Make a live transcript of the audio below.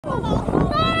Sa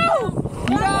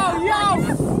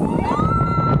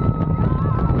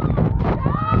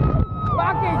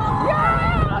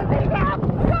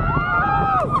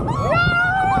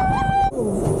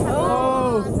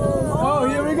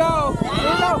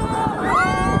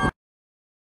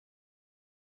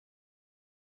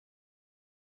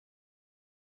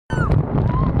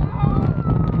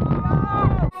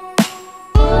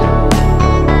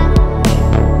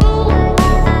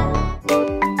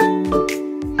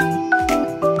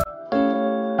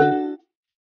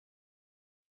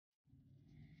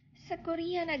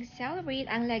Korea, nag-celebrate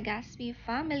ang Legaspi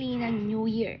family ng New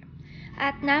Year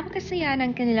at napakasaya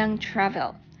ng kanilang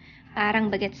travel. Parang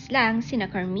bagets lang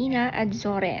sina Carmina at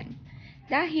Zoren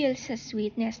dahil sa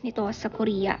sweetness nito sa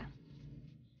Korea.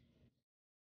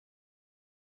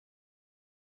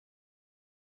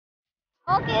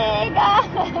 Okay, guys!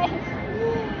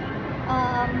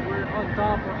 We're on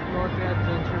top of North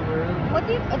Adventure World.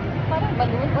 Parang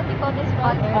balloon? What do you call this?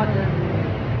 Hot air.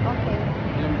 Okay.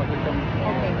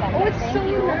 Okay, Oh, it's so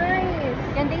thank you. nice!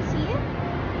 Can they see it?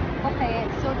 Okay,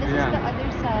 so this is Yeah. the other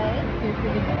side. There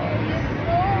you go,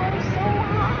 so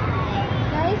high!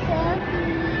 Nice selfie!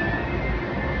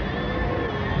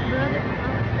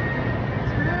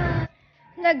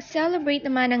 Nag-celebrate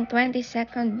naman ng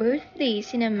 22nd birthday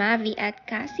sina Mavy at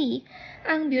Cassy,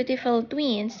 ang beautiful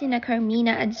twins sina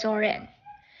Carmina at Zoren.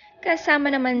 Kasama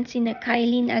naman sina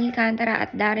Kyline Alcantara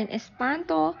at Darren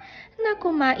Espanto na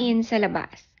kumain sa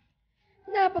labas.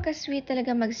 Napaka-sweet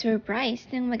talaga mag-surprise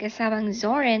ng mag-asawang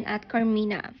Zoren at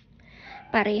Carmina.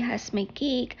 Parehas may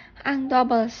cake ang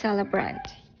double celebrant.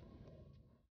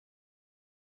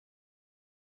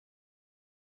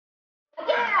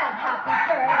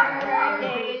 Happy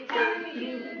birthday to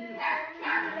you!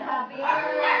 Happy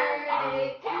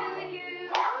birthday to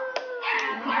you!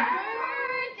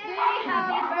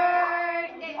 Happy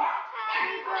birthday!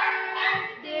 Happy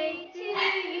birthday to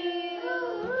you!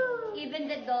 Even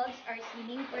the dogs are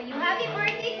singing for you. Happy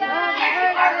birthday, guys!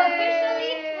 You are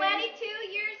officially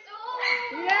 22 years old!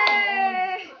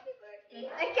 Yay!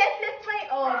 I can't lift my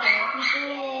own.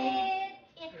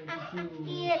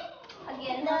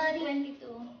 Again, not 22.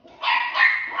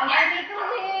 Okay, make a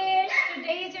wish.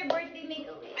 Today is your birthday, make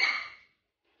a wish.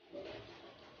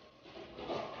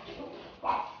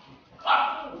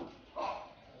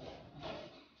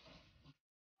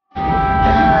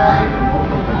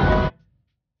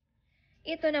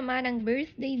 Ito naman ang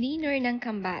birthday dinner ng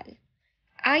kambal.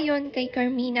 Ayon kay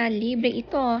Carmina, libre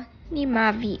ito ni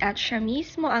Mavy at siya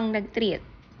mismo ang nag-treat.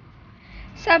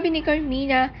 Sabi ni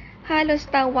Carmina, halos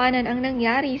tawanan ang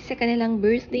nangyari sa kanilang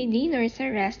birthday dinner sa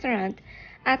restaurant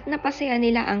at napasaya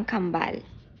nila ang kambal.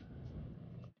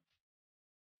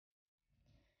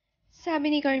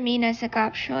 Sabi ni Carmina sa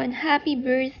caption, "Happy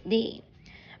birthday!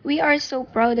 We are so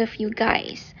proud of you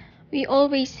guys. We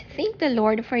always thank the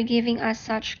Lord for giving us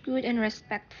such good and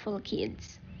respectful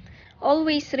kids.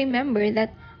 Always remember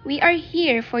that we are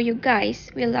here for you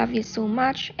guys. We love you so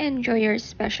much. Enjoy your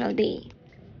special day."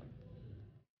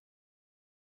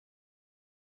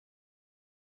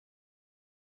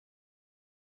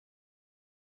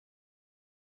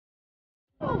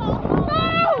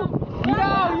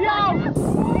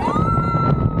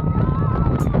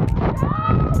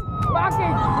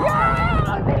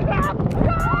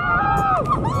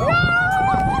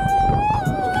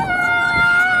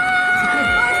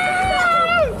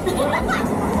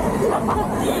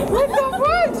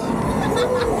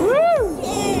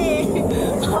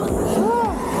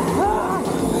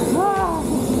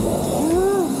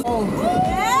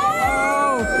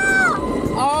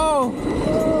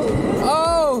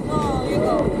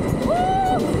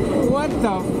 What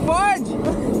the fudge?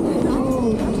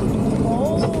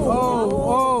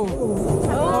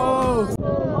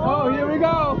 Oh, here we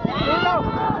go.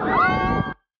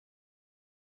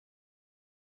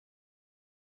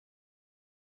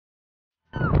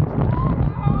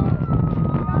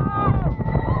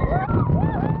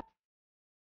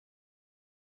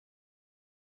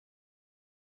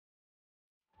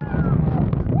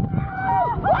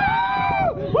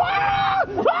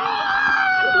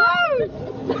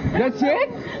 That's it?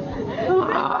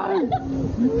 What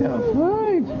the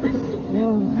fudge?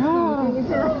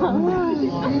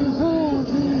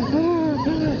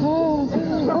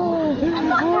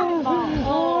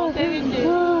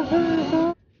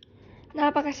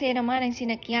 Napakasaya naman ang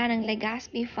sinakyan ng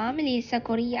Legaspi family sa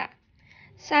Korea.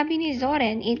 Sabi ni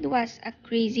Zoren, it was a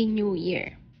crazy new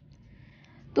year.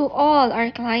 To all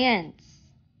our clients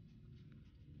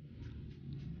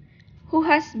who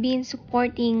has been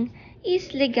supporting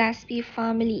is Legaspi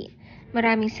family.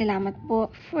 Maraming salamat po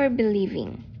for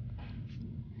believing.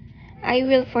 I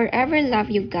will forever love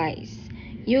you guys.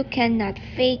 You cannot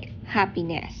fake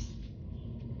happiness.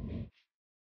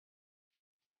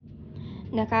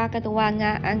 Nakakatuwa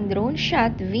nga ang drone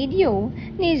shot video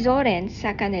ni Zoren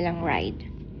sa kanilang ride.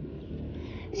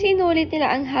 Sinulit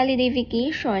nila ang holiday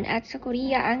vacation at sa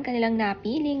Korea ang kanilang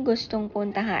napiling gustong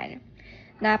puntahan.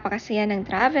 Napakasaya ng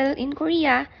travel in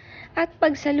Korea at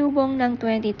pagsalubong ng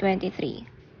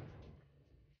 2023.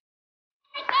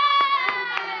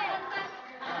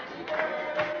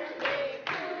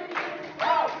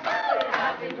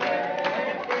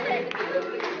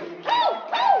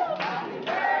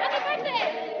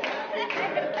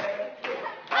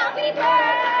 Happy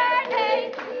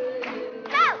birthday!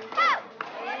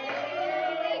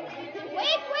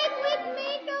 Wait,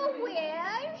 make a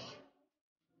wish?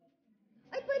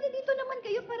 Ay, pwede dito naman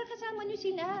kayo para kasama nyo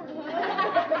sila.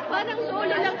 Parang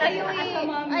solo lang kayo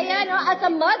eh. Ayan, oh, as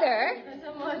a mother.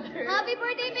 Happy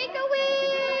birthday, make a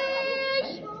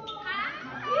wish!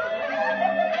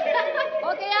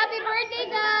 Okay, happy birthday,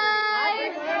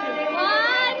 guys!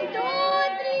 1, 2,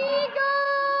 3, go!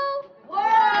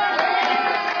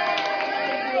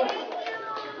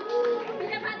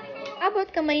 Abot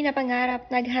kamay na pangarap,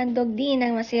 naghandog din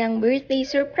ng masayang birthday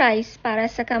surprise para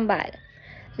sa kambal.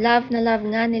 Love na love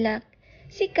nga nila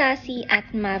si Cassy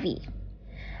at Mavy.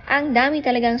 Ang dami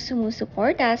talagang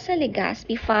sumusuporta sa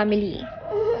Legaspi family.